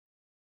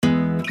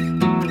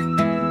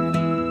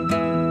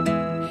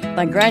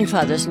My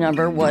grandfather's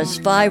number was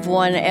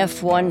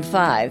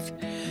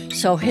 51F15,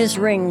 so his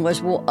ring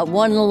was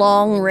one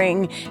long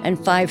ring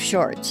and 5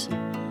 shorts.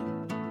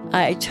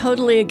 I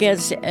totally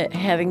against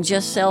having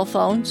just cell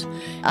phones.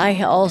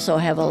 I also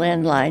have a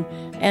landline,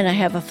 and I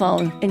have a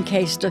phone. In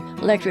case the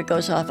electric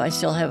goes off, I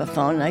still have a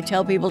phone, and I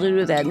tell people to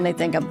do that, and they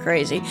think I'm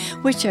crazy,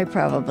 which I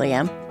probably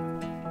am.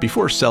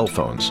 Before cell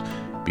phones,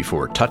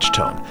 before touch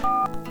tone,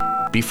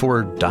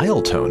 before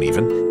dial tone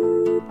even,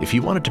 if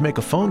you wanted to make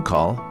a phone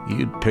call,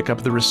 you'd pick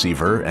up the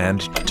receiver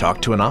and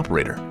talk to an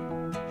operator.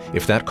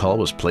 If that call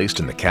was placed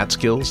in the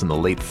Catskills in the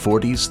late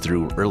 40s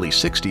through early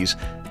 60s,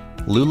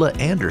 Lula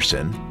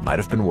Anderson might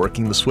have been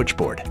working the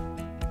switchboard.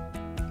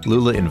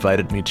 Lula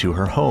invited me to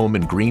her home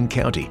in Greene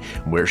County,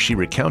 where she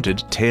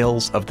recounted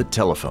tales of the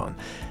telephone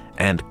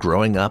and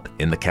growing up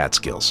in the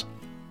Catskills.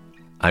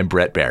 I'm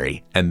Brett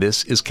Barry, and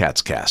this is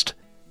Catscast,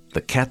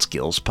 the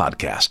Catskills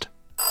podcast.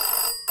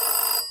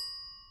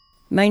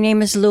 My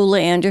name is Lula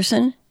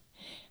Anderson.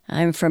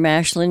 I'm from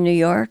Ashland, New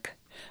York,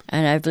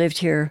 and I've lived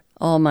here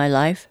all my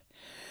life.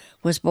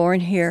 Was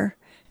born here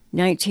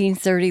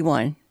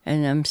 1931,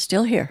 and I'm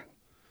still here.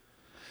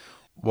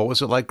 What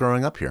was it like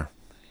growing up here?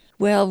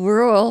 Well,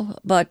 rural,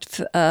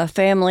 but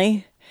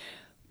family.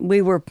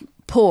 We were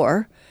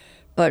poor,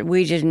 but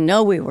we didn't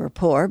know we were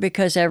poor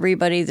because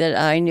everybody that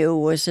I knew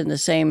was in the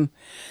same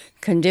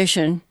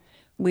condition.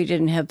 We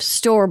didn't have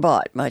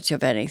store-bought much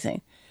of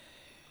anything.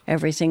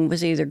 Everything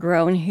was either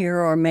grown here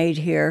or made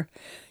here.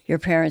 Your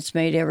parents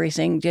made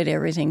everything, did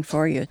everything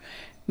for you.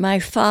 My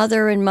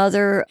father and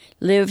mother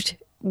lived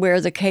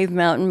where the Cave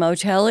Mountain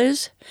Motel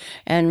is,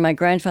 and my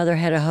grandfather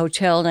had a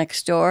hotel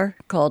next door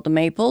called the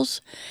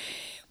Maples.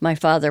 My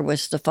father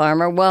was the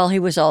farmer. Well, he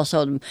was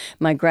also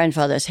my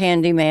grandfather's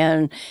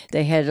handyman.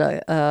 They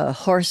had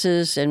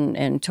horses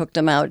and took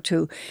them out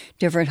to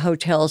different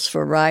hotels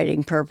for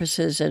riding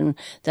purposes, and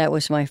that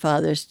was my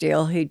father's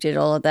deal. He did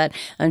all of that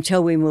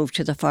until we moved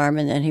to the farm,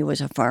 and then he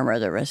was a farmer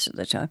the rest of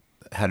the time.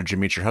 How did you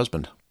meet your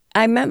husband?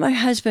 I met my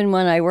husband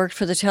when I worked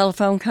for the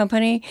telephone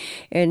company,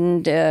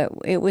 and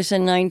it was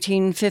in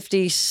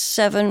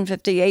 1957,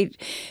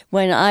 58,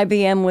 when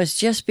IBM was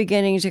just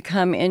beginning to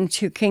come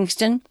into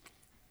Kingston.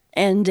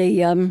 And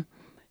the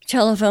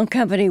telephone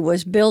company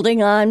was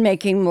building on,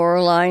 making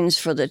more lines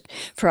for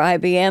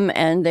IBM,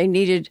 and they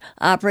needed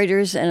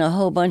operators, and a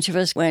whole bunch of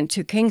us went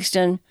to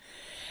Kingston.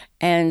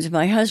 And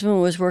my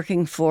husband was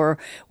working for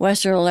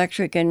Western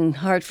Electric in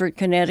Hartford,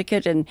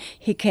 Connecticut, and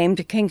he came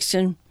to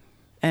Kingston,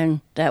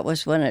 and that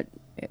was when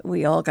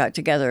we all got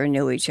together and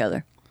knew each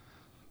other.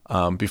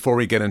 Before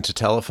we get into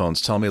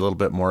telephones, tell me a little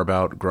bit more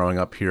about growing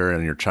up here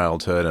and your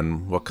childhood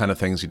and what kind of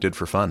things you did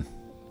for fun.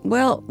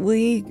 Well,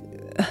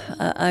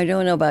 I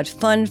don't know about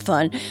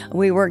fun.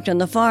 We worked on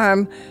the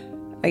farm.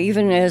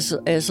 Even as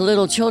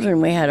little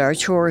children, we had our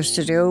chores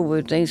to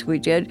do. Things we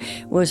did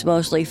was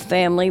mostly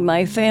family.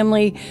 My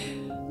family,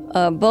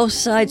 both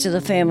sides of the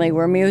family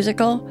were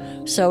musical.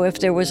 So if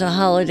there was a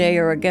holiday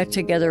or a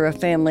get-together of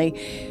family,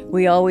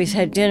 we always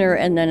had dinner.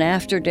 And then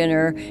after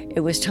dinner, it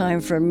was time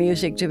for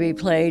music to be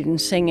played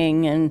and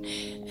singing. And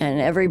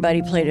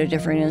everybody played a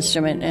different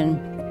instrument.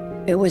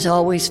 And it was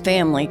always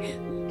family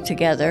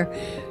together.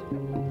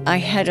 I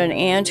had an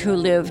aunt who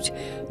lived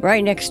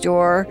right next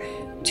door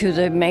to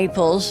the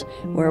Maples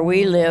where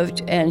we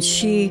lived, and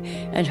she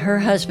and her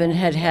husband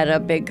had a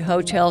big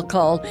hotel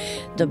called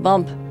the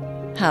Bump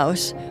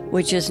House,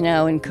 which is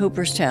now in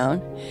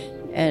Cooperstown,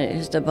 and it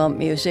is the Bump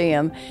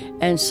Museum.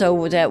 And so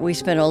with that, we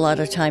spent a lot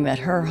of time at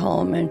her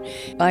home, and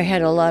I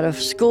had a lot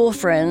of school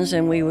friends,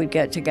 and we would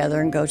get together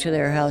and go to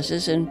their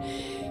houses, and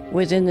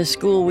within the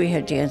school we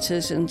had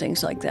dances and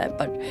things like that.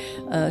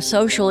 But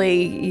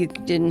socially, you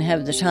didn't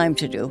have the time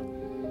to do,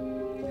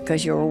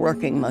 because you were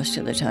working most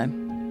of the time.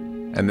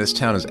 And this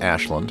town is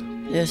Ashland.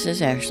 This is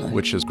Ashland.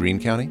 Which is Greene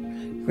County?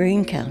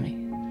 Greene County.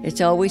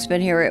 It's always been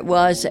here. It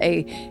was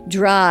a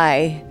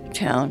dry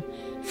town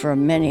for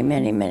many,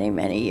 many, many,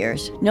 many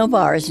years. No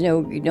bars,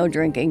 no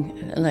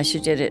drinking, unless you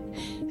did it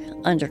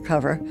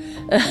undercover.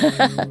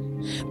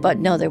 But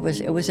no, it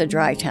was a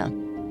dry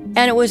town.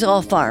 And it was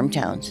all farm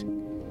towns.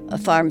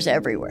 Farms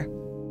everywhere.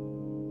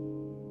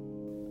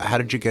 How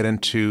did you get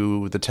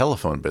into the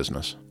telephone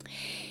business?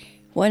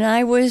 When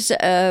I was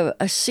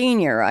a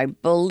senior, I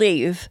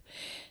believe,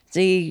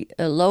 the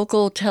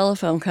local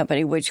telephone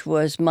company, which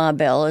was Ma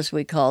Bell, as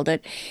we called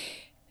it,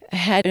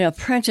 had an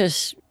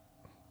apprentice,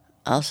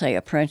 and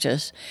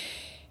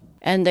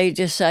they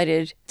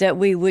decided that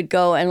we would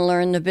go and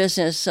learn the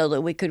business so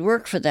that we could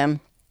work for them.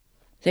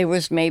 There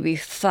was maybe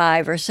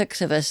 5 or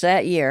 6 of us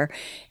that year,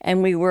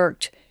 and we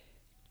worked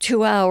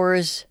 2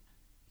 hours,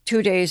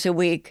 2 days a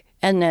week,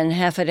 and then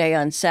half a day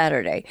on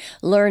Saturday,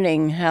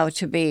 learning how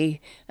to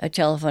be a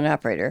telephone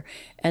operator.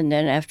 And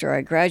then after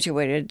I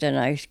graduated, then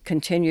I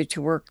continued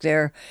to work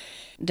there.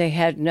 They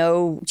had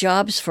no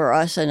jobs for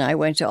us, and I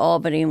went to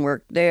Albany and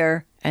worked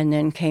there, and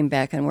then came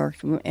back and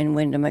worked in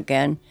Windham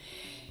again.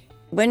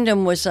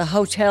 Windham was a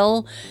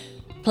hotel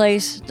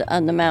place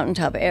on the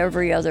mountaintop.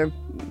 Every other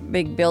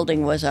big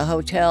building was a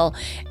hotel.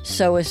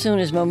 So as soon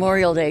as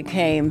Memorial Day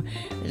came,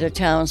 the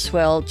town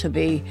swelled to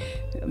be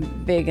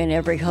big and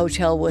every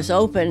hotel was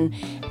open,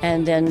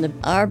 and then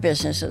our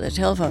business of the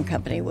telephone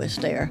company was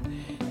there,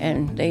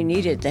 and they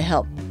needed the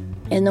help.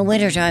 In the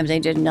wintertime, they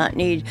did not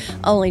need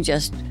only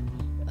just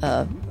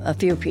a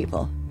few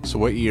people. So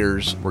what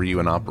years were you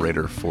an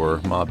operator for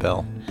Ma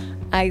Bell?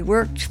 I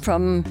worked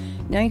from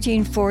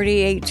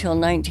 1948 till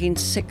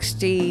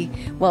 1960,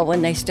 well,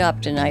 when they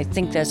stopped, and I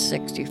think that's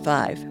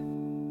 65.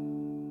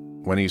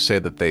 When you say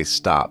that they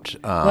stopped?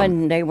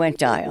 When they went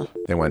dial.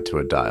 They went to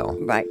a dial.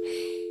 Right.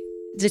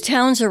 The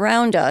towns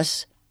around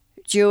us,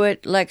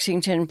 Jewett,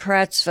 Lexington,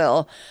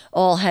 Prattsville,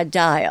 all had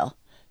dial,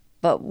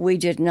 but we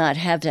did not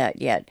have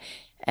that yet.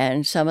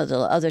 And some of the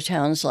other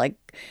towns like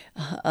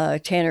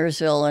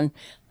Tannersville and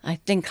I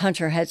think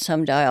Hunter had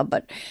some dial,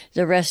 but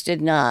the rest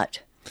did not.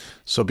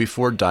 So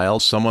before dial,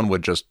 someone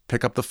would just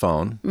pick up the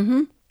phone,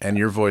 and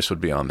your voice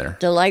would be on there.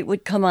 The light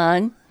would come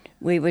on.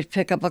 We would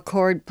pick up a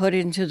cord, put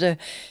into the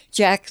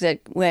jack that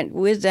went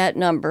with that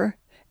number,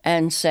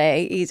 and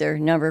say either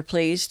number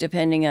please,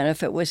 depending on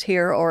if it was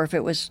here or if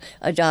it was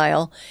a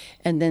dial,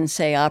 and then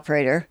say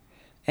operator.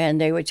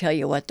 And they would tell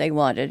you what they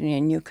wanted,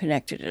 and you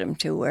connected them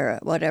to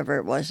whatever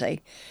it was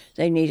they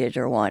needed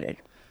or wanted.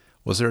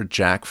 Was there a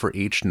jack for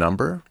each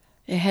number?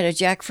 It had a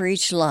jack for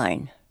each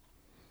line.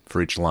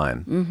 For each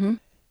line? Mm-hmm.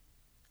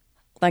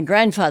 My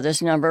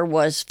grandfather's number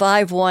was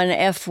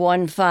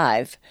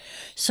 51F15,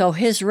 so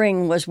his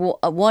ring was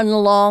one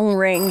long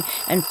ring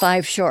and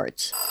 5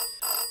 shorts.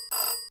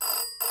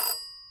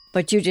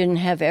 But you didn't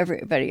have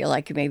everybody,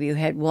 like maybe you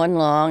had one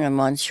long and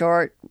one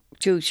short,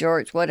 2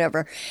 shorts,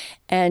 whatever,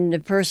 and the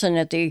person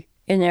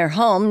in their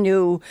home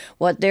knew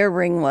what their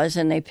ring was,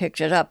 and they picked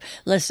it up,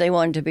 unless they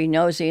wanted to be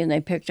nosy, and they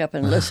picked up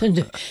and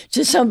listened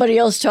to somebody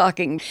else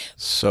talking.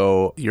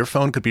 So your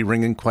phone could be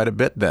ringing quite a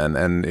bit then,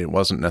 and it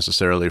wasn't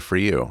necessarily for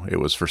you. It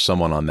was for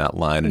someone on that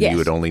line, and yes. You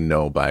would only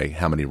know by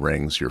how many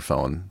rings your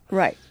phone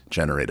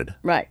generated.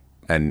 Right.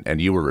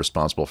 And you were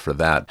responsible for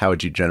that. How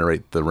would you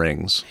generate the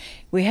rings?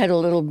 We had a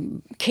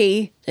little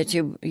key that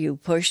you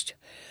pushed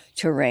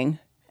to ring,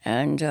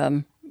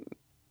 and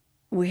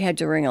we had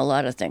to ring a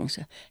lot of things.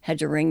 Had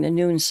to ring the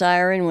noon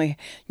siren.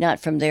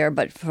 Not from there,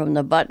 but from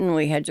the button.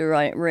 We had to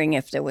ring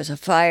if there was a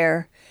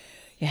fire.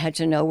 You had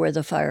to know where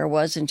the fire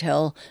was and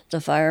tell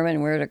the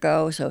fireman where to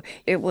go. So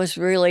it was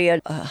really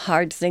a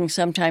hard thing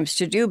sometimes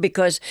to do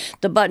because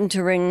the button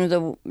to ring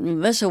the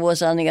whistle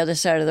was on the other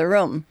side of the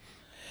room.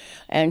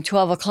 And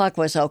 12 o'clock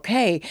was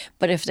okay,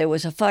 but if there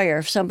was a fire,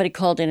 if somebody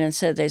called in and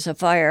said there's a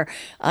fire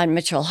on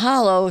Mitchell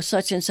Hollow,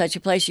 such and such a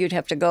place, you'd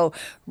have to go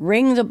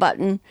ring the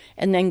button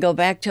and then go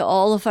back to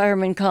all the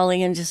firemen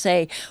calling in to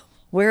say,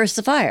 where's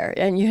the fire?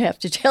 And you have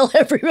to tell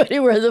everybody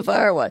where the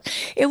fire was.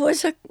 It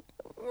was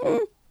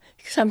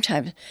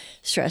sometimes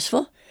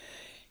stressful.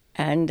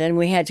 And then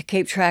we had to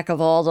keep track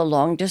of all the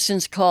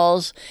long-distance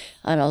calls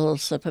on a little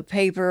slip of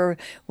paper,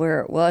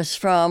 where it was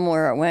from,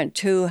 where it went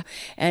to,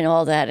 and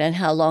all that, and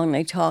how long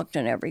they talked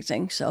and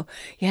everything. So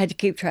you had to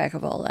keep track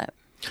of all that.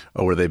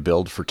 Oh, were they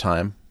billed for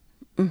time?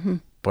 Mm-hmm.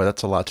 Boy,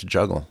 that's a lot to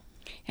juggle.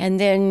 And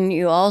then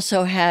you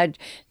also had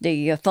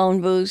the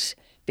phone booths,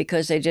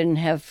 because they didn't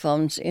have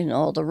phones in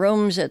all the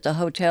rooms at the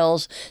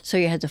hotels. So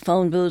you had the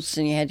phone booths,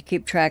 and you had to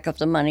keep track of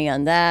the money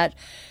on that.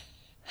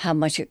 How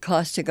much it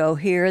cost to go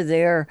here,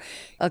 there.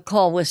 A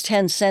call was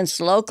 10 cents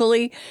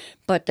locally,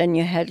 but then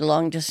you had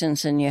long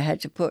distance and you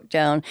had to put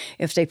down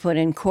if they put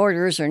in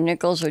quarters or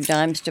nickels or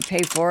dimes to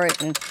pay for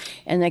it,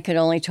 and they could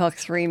only talk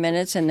 3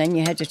 minutes, and then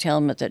you had to tell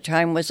them that the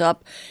time was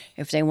up.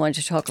 If they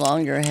wanted to talk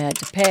longer, you had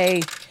to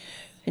pay,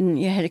 and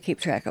you had to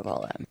keep track of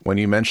all that. When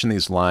you mention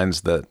these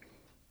lines that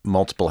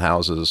multiple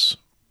houses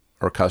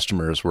or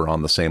customers were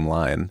on the same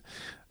line,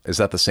 is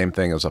that the same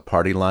thing as a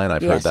party line?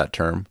 I've heard that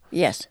term.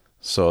 Yes.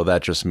 So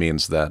that just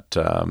means that...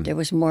 there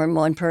was more than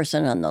one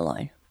person on the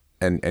line.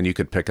 And you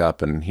could pick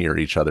up and hear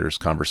each other's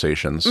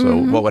conversations. So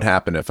what would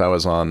happen if I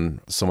was on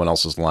someone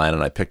else's line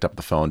and I picked up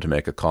the phone to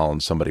make a call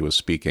and somebody was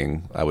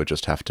speaking? I would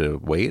just have to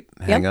wait,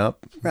 hang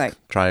up,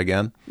 try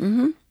again?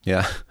 Mm-hmm.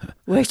 Yeah.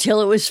 Wait till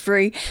it was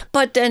free.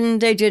 But then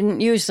they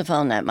didn't use the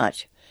phone that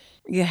much.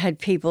 You had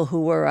people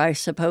who were, I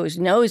suppose,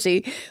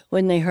 nosy.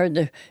 When they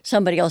heard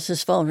somebody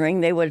else's phone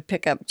ring, they would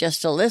pick up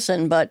just to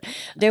listen, but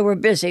they were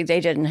busy. They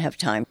didn't have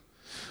time.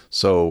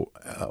 So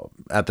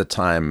at the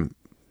time,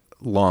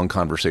 long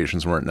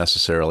conversations weren't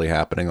necessarily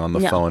happening on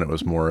the phone. It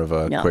was more of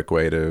a quick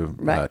way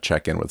to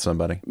check in with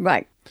somebody.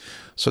 Right.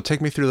 So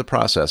take me through the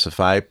process. If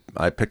I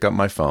pick up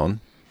my phone,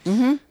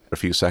 a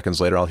few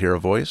seconds later I'll hear a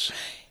voice?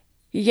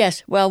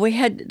 Yes. Well, we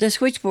had the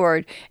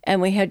switchboard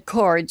and we had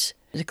cords.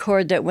 The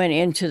cord that went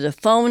into the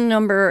phone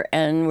number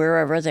and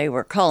wherever they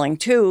were calling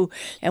to.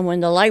 And when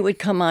the light would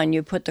come on,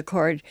 you put the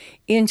cord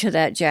into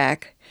that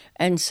jack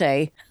and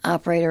say,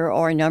 operator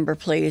or number,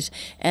 please,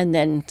 and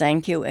then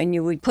thank you. And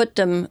you would put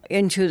them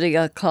into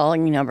the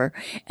calling number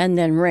and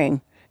then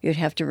ring. You'd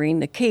have to ring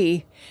the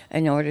key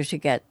in order to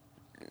get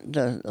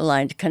the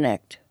line to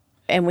connect.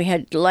 And we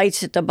had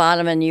lights at the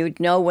bottom, and you'd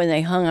know when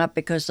they hung up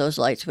because those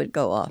lights would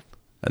go off.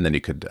 And then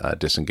you could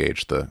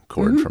disengage the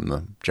cord from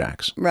the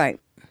jacks. Right.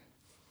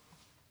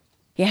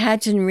 You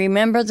had to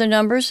remember the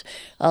numbers,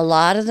 a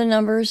lot of the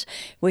numbers.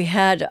 We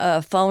had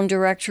a phone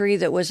directory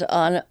that was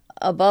on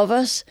above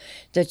us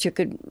that you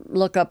could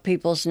look up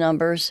people's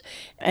numbers,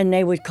 and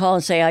they would call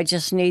and say, I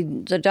just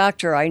need the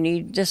doctor, I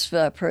need this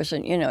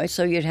person,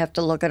 so you'd have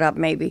to look it up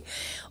maybe.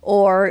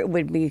 Or it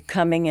would be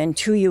coming in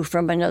to you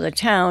from another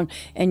town,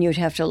 and you'd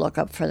have to look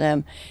up for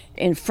them.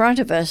 In front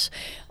of us,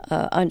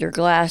 under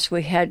glass,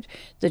 we had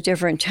the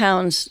different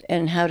towns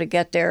and how to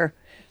get there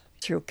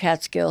through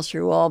Catskill,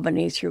 through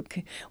Albany, through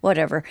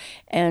whatever,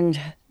 and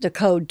the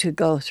code to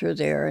go through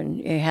there, and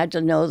you had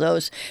to know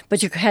those,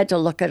 but you had to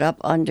look it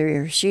up under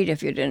your sheet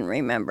if you didn't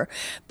remember.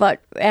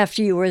 But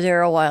after you were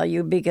there a while,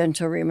 you begin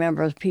to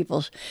remember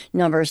people's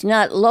numbers,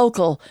 not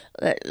local,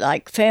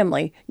 like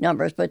family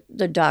numbers, but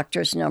the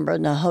doctor's number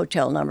and the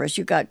hotel numbers.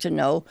 You got to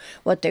know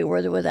what they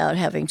were without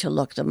having to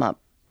look them up.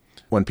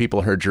 When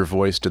people heard your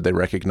voice, did they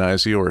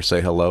recognize you or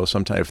say hello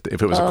sometime? If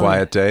it was a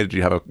quiet day, did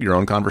you have your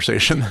own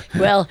conversation?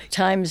 Well,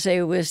 times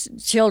there was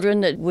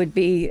children that would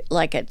be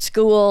like at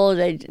school.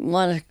 They'd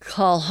want to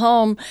call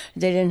home.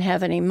 They didn't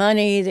have any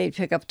money. They'd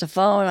pick up the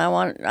phone.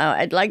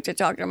 I'd like to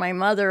talk to my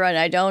mother, and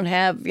I don't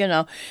have,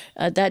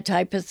 that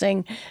type of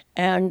thing.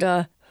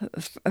 And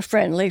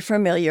friendly,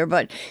 familiar,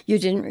 but you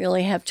didn't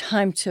really have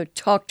time to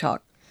talk.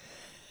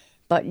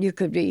 But you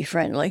could be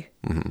friendly,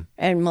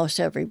 and most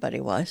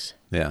everybody was.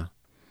 Yeah.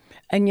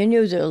 And you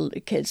knew the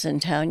kids in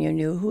town. You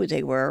knew who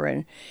they were.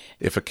 And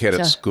if a kid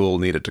at school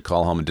needed to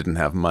call home and didn't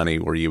have money,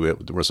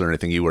 was there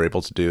anything you were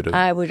able to do?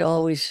 I would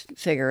always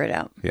figure it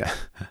out. Yeah.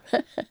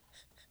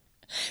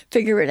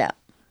 Figure it out.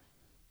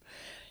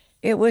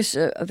 It was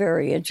a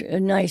very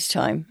nice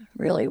time,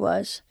 really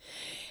was.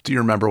 Do you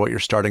remember what your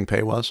starting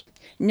pay was?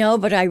 No,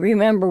 but I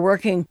remember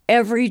working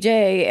every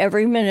day,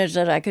 every minute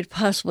that I could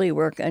possibly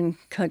work, and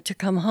to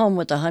come home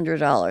with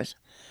 $100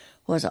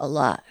 was a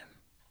lot.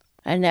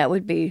 And that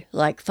would be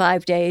like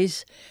 5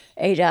 days,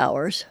 8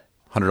 hours.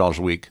 $100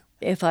 a week?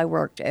 If I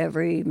worked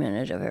every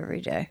minute of every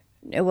day.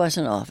 It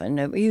wasn't often.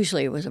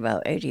 Usually it was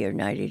about $80 or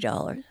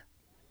 $90.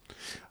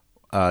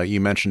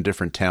 You mentioned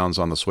different towns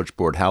on the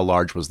switchboard. How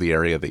large was the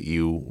area that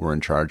you were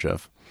in charge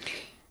of?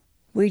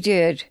 We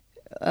did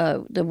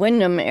the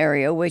Windham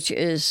area, which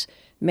is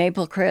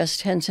Maple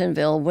Crest,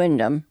 Hensonville,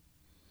 Windham.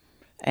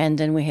 And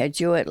then we had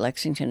Jewett,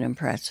 Lexington, and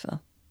Prattsville.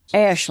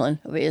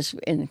 Ashland is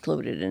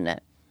included in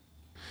that.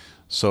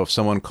 So if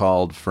someone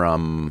called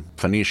from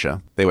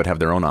Phoenicia, they would have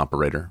their own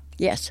operator?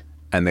 Yes.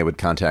 And they would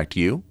contact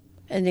you?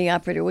 And the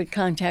operator would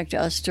contact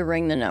us to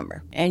ring the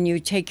number. And you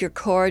take your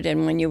cord,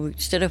 and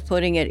instead of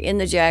putting it in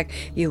the jack,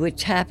 you would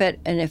tap it,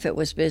 and if it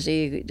was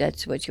busy,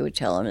 that's what you would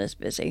tell them is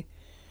busy.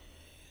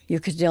 You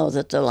could know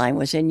that the line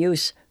was in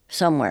use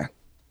somewhere,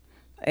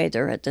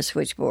 either at the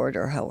switchboard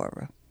or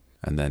however.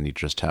 And then you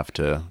just have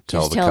to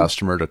tell the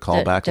customer to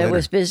call back later? That it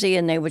was busy,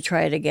 and they would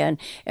try it again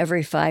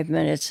every 5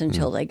 minutes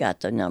until they got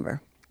the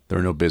number. There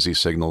were no busy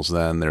signals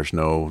then. There's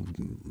no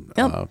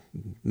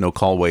no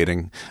call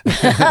waiting.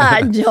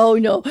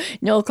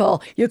 No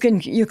call. You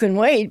can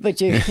wait, but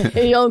you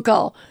don't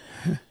call.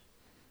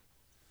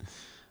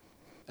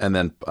 And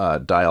then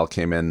dial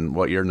came in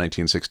what year?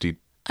 1960?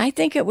 I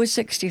think it was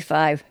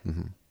 65.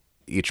 Mm-hmm.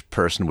 Each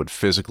person would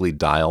physically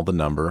dial the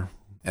number,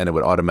 and it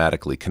would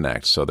automatically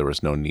connect. So there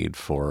was no need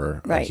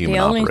for a human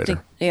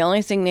operator. The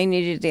only thing they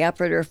needed the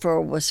operator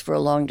for was for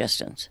long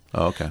distance.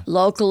 Oh, okay.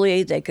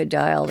 Locally, they could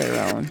dial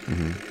their own.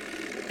 Mm-hmm.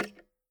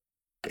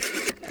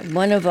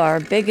 One of our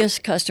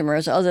biggest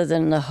customers, other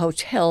than the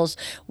hotels,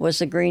 was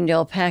the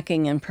Greendale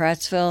Packing in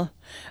Prattsville.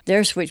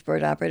 Their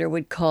switchboard operator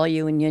would call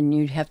you, and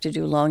you'd have to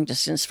do long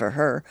distance for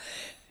her.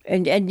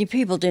 And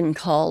people didn't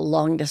call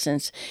long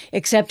distance,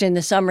 except in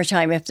the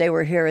summertime. If they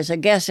were here as a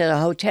guest at a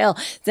hotel,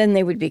 then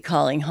they would be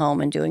calling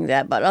home and doing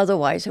that. But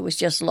otherwise, it was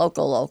just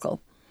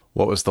local.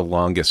 What was the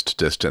longest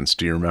distance?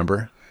 Do you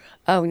remember?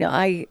 Oh, no.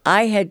 I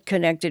had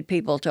connected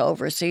people to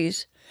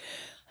overseas.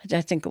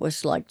 I think it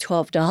was like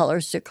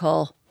 $12 to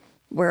call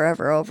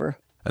wherever over.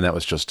 And that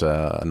was just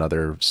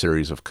another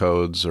series of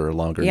codes or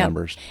longer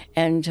numbers?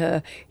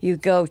 And you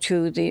go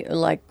to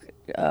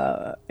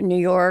New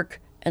York,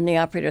 and the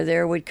operator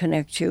there would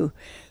connect you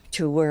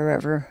to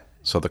wherever.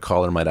 So the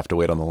caller might have to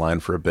wait on the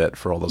line for a bit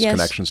for all those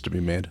connections to be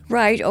made?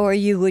 Right, or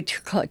you would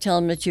tell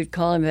him that you'd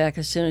call him back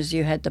as soon as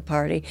you had the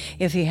party.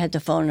 If he had the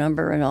phone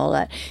number and all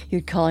that,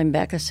 you'd call him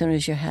back as soon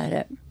as you had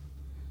it.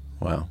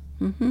 Wow.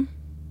 Mm-hmm.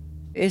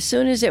 As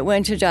soon as it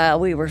went to dial,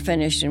 we were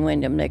finished in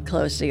Windham. They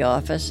closed the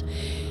office.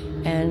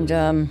 And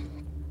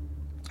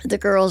the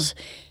girls,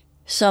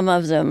 some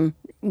of them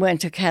went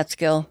to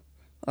Catskill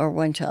or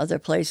went to other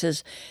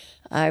places.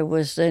 I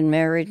was then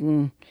married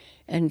and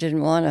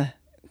didn't want to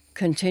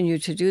continue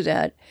to do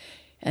that.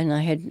 And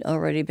I had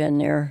already been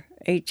there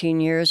 18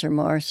 years or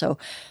more, so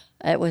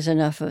it was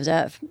enough of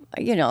that.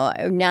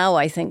 Now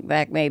I think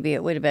back, maybe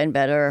it would have been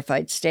better if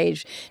I'd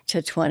stayed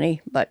to 20,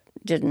 but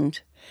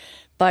didn't.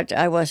 But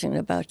I wasn't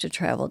about to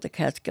travel to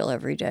Catskill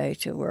every day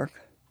to work.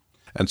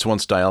 And so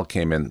once dial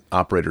came in,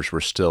 operators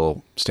were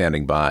still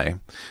standing by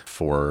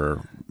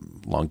for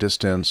long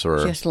distance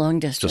or? Just long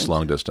distance. Just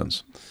long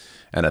distance.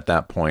 And at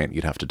that point,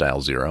 you'd have to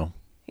dial 0?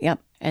 Yep.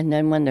 And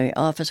then when the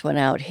office went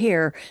out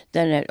here,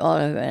 then it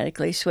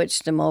automatically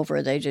switched them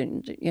over. They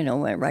didn't,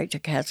 went right to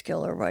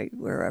Catskill or right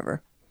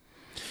wherever.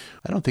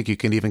 I don't think you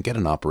can even get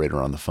an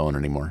operator on the phone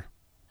anymore.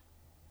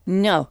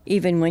 No,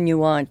 even when you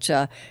want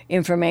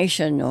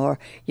information or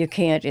you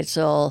can't,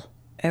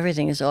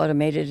 everything is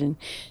automated and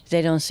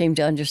they don't seem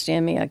to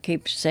understand me. I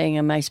keep saying,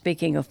 am I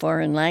speaking a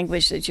foreign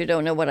language that you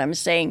don't know what I'm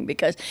saying?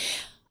 Because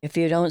if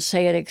you don't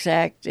say it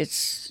exact,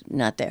 it's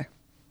not there.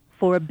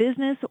 For a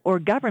business or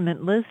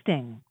government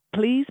listing,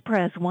 please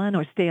press 1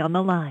 or stay on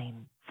the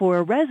line. For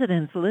a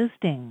residence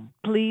listing,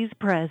 please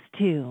press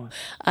 2.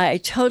 I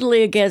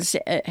totally against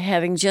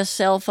having just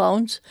cell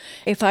phones.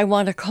 If I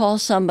want to call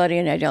somebody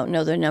and I don't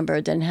know their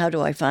number, then how do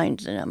I find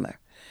the number?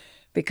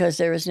 Because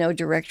there is no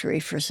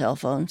directory for cell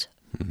phones.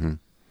 Mm-hmm.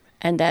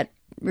 And that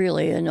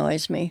really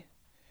annoys me.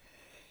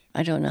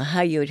 I don't know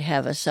how you'd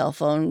have a cell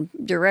phone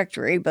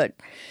directory, but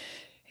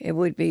it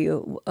would be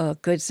a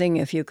good thing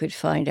if you could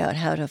find out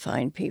how to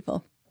find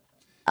people.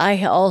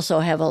 I also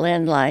have a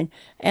landline,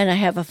 and I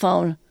have a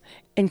phone.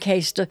 In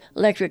case the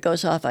electric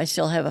goes off, I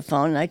still have a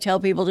phone. And I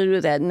tell people to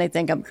do that, and they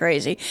think I'm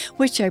crazy,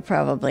 which I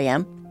probably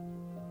am.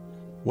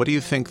 What do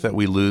you think that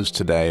we lose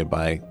today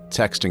by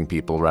texting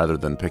people rather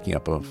than picking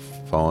up a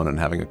phone and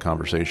having a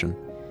conversation?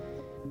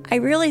 I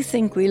really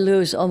think we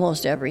lose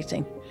almost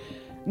everything.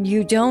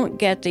 You don't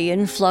get the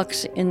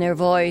influx in their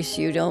voice,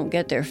 you don't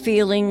get their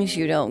feelings,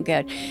 you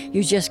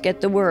just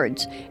get the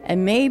words.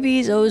 And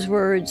maybe those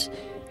words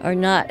are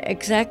not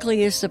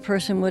exactly as the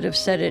person would have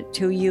said it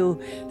to you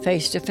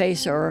face to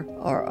face or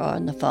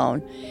on the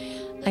phone.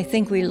 I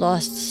think we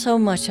lost so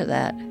much of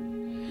that.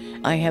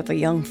 I have a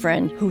young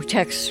friend who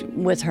texts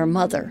with her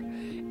mother,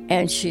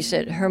 and she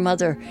said her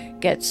mother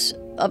gets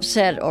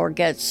upset or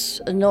gets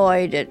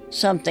annoyed at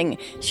something.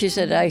 She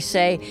said, I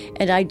say,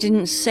 and I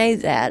didn't say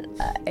that.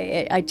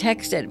 I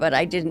texted, but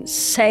I didn't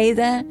say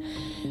that,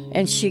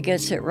 and she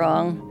gets it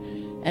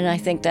wrong. And I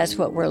think that's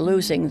what we're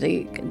losing,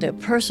 the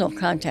personal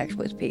contact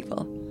with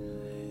people.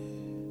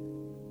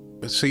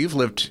 So you've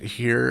lived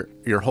here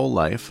your whole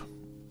life.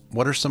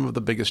 What are some of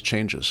the biggest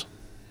changes?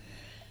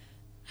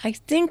 I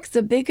think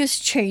the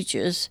biggest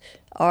changes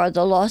are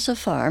the loss of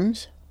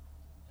farms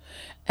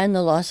and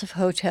the loss of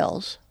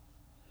hotels.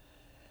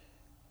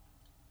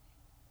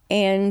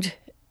 And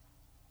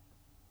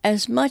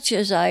as much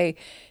as I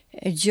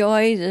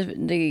enjoy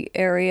the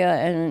area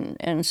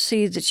and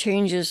see the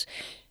changes,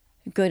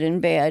 good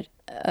and bad,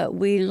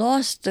 we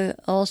lost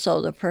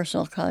also the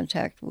personal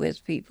contact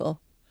with people.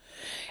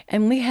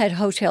 And we had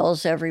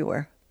hotels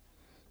everywhere,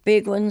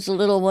 big ones,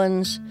 little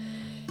ones.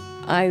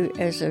 I,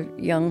 as a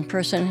young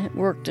person,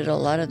 worked at a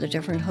lot of the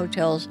different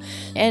hotels.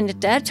 And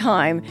at that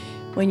time,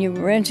 when you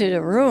rented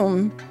a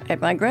room at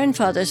my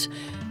grandfather's,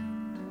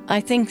 I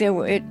think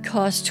it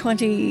cost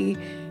 $23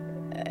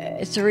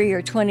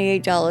 or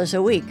 $28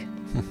 a week.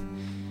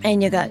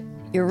 And you got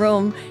your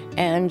room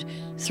and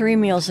 3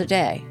 meals a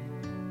day.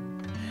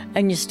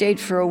 And you stayed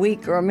for a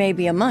week or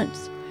maybe a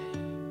month.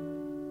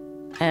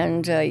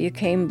 And you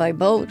came by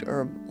boat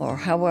or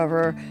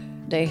however.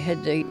 They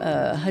had the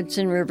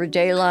Hudson River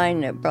Day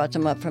Line that brought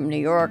them up from New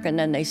York, and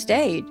then they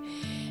stayed.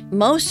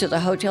 Most of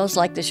the hotels,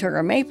 like the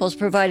Sugar Maples,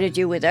 provided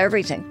you with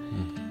everything.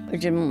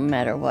 It didn't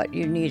matter what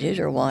you needed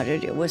or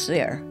wanted, it was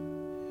there.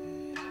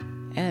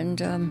 And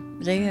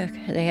they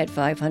had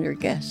 500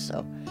 guests,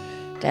 so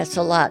that's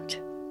a lot.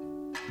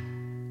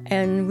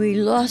 And we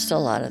lost a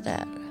lot of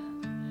that.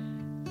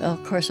 Well,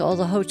 of course, all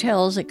the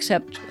hotels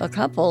except a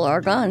couple are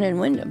gone in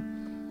Wyndham.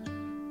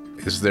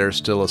 Is there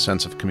still a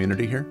sense of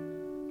community here?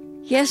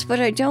 Yes, but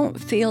I don't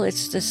feel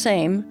it's the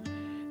same.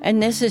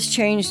 And this has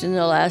changed in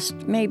the last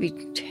maybe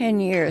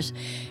 10 years.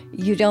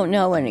 You don't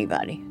know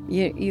anybody.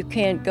 You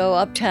can't go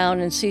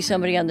uptown and see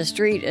somebody on the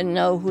street and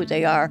know who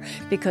they are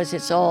because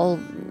it's all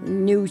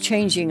new,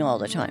 changing all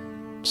the time.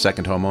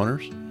 Second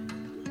homeowners?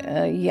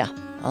 Yeah,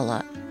 a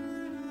lot.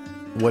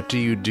 What do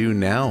you do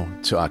now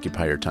to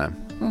occupy your time?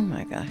 Oh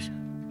my gosh.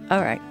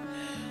 All right.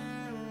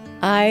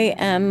 I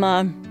am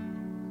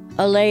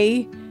a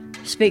lay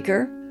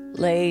speaker,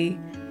 lay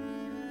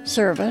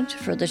servant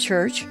for the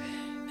church,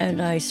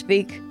 and I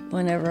speak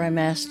whenever I'm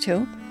asked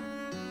to.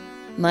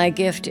 My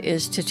gift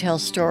is to tell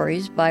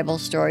stories, Bible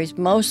stories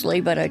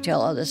mostly, but I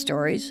tell other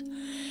stories.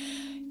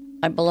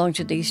 I belong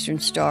to the Eastern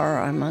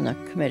Star. I'm on a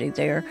committee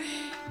there.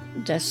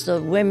 That's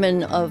the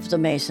Women of the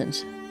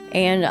Masons.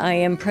 And I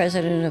am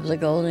president of the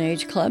Golden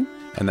Age Club.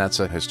 And that's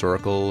a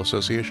historical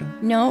association?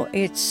 No,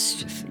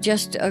 it's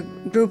just a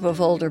group of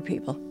older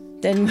people.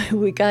 Then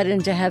we got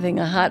into having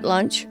a hot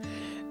lunch,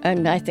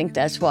 and I think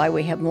that's why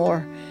we have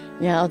more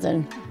now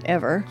than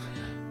ever.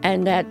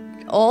 And that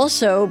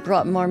also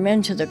brought more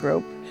men to the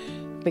group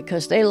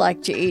because they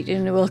like to eat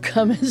and will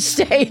come and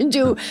stay and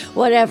do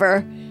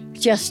whatever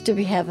just to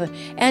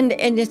and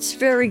it's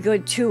very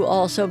good too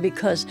also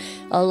because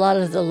a lot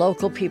of the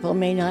local people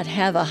may not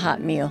have a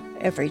hot meal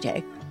every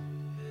day.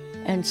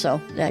 And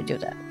so I do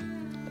that.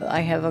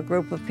 I have a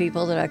group of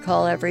people that I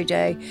call every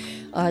day.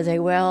 Are they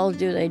well?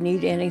 Do they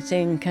need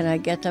anything? Can I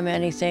get them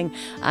anything?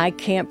 I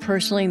can't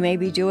personally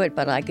maybe do it,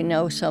 but I can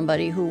know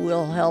somebody who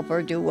will help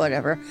or do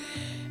whatever.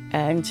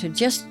 and to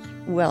just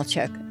well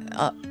check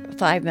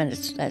 5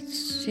 minutes.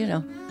 That's,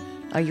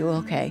 are you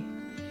okay?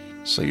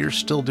 So you're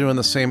still doing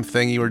the same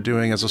thing you were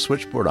doing as a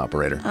switchboard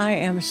operator? I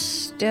am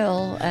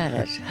still at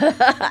it.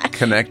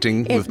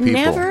 Connecting with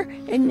people.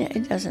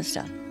 It doesn't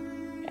stop.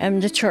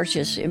 And the church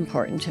is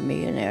important to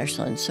me in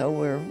Ashland, so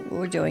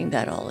we're doing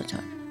that all the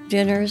time.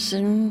 Dinners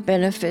and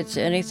benefits,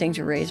 anything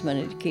to raise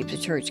money to keep the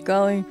church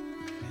going.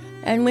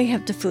 And we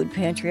have the food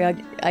pantry.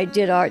 I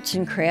did arts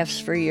and crafts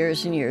for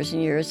years and years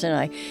and years,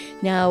 and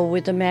now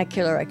with the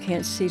macular, I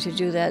can't see to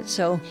do that,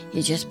 so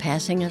you're just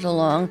passing it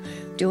along,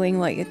 doing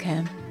what you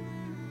can.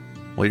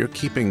 Well, you're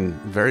keeping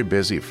very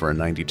busy for a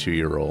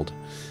 92-year-old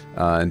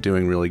and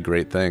doing really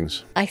great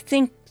things. I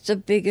think the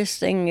biggest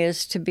thing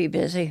is to be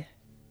busy,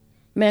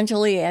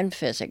 mentally and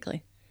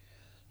physically.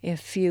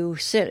 If you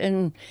sit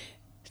and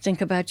think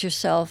about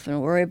yourself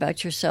and worry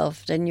about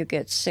yourself, then you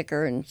get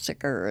sicker and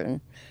sicker. And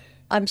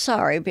I'm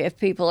sorry if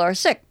people are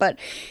sick, but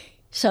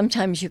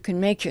sometimes you can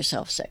make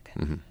yourself sick.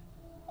 Mm-hmm.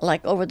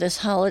 Like over this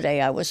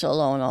holiday, I was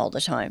alone all the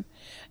time,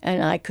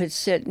 and I could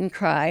sit and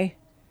cry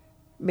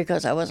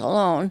because I was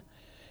alone.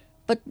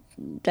 But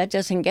that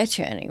doesn't get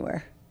you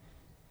anywhere.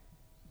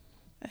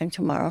 And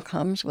tomorrow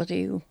comes whether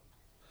you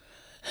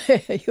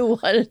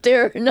want it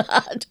there or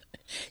not.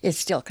 It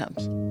still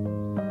comes.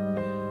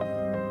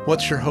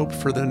 What's your hope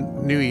for the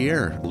new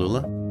year,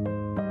 Lula?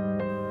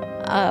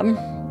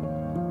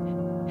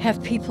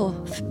 Have people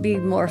be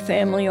more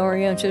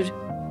family-oriented,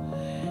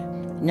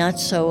 not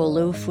so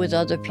aloof with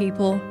other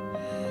people.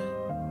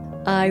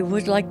 I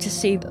would like to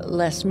see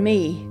less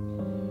me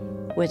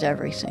with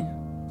everything.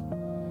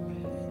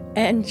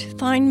 And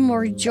find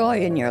more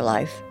joy in your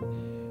life.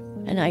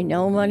 And I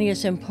know money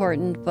is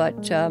important,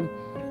 but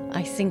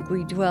I think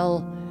we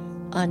dwell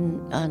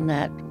on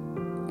that.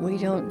 We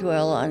don't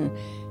dwell on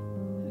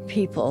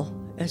people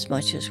as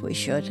much as we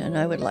should, and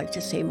I would like to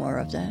see more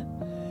of that.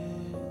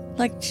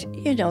 Like,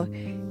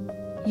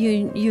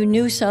 you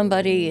knew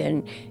somebody,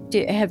 and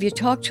have you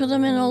talked to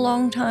them in a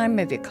long time?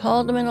 Have you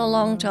called them in a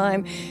long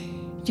time?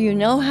 Do you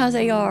know how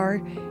they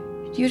are?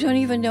 You don't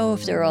even know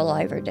if they're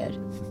alive or dead.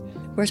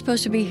 We're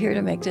supposed to be here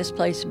to make this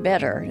place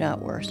better,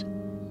 not worse.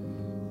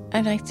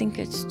 And I think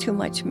it's too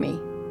much me.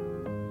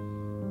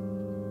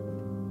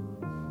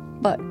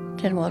 But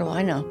then what do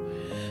I know?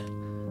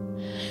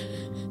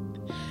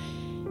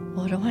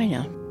 What do I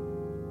know?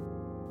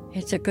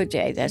 It's a good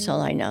day, that's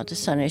all I know. The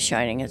sun is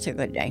shining, it's a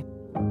good day.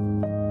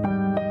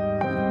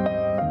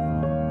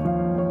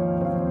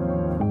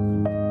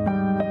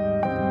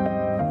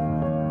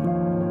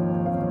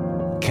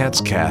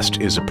 Cat's Cast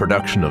is a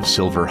production of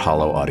Silver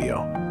Hollow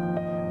Audio.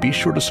 Be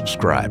sure to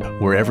subscribe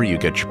wherever you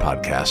get your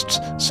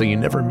podcasts so you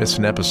never miss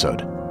an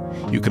episode.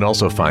 You can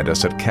also find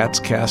us at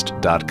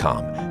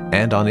catscast.com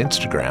and on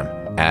Instagram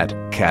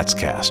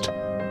 @catscast.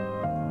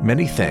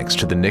 Many thanks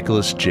to the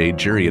Nicholas J.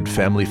 Juriad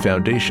Family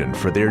Foundation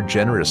for their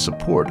generous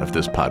support of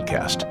this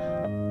podcast.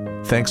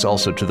 Thanks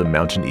also to the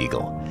Mountain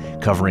Eagle,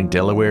 covering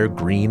Delaware,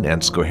 Greene,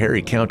 and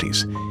Schoharie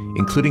counties,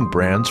 including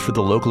brands for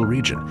the local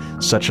region,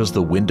 such as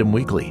the Windham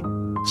Weekly,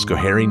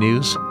 Schoharie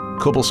News,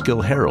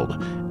 Cobleskill Herald,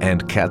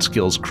 and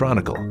Catskills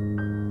Chronicle,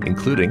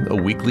 including a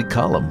weekly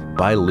column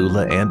by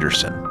Lula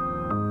Anderson.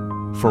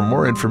 For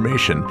more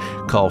information,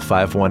 call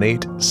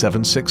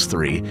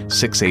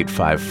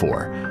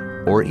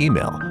 518-763-6854 or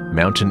email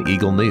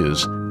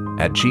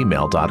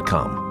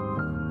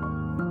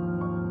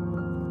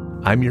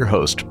mountaineaglenews@gmail.com. I'm your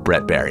host,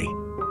 Brett Barry.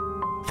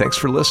 Thanks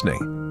for listening,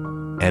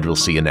 and we'll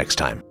see you next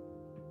time.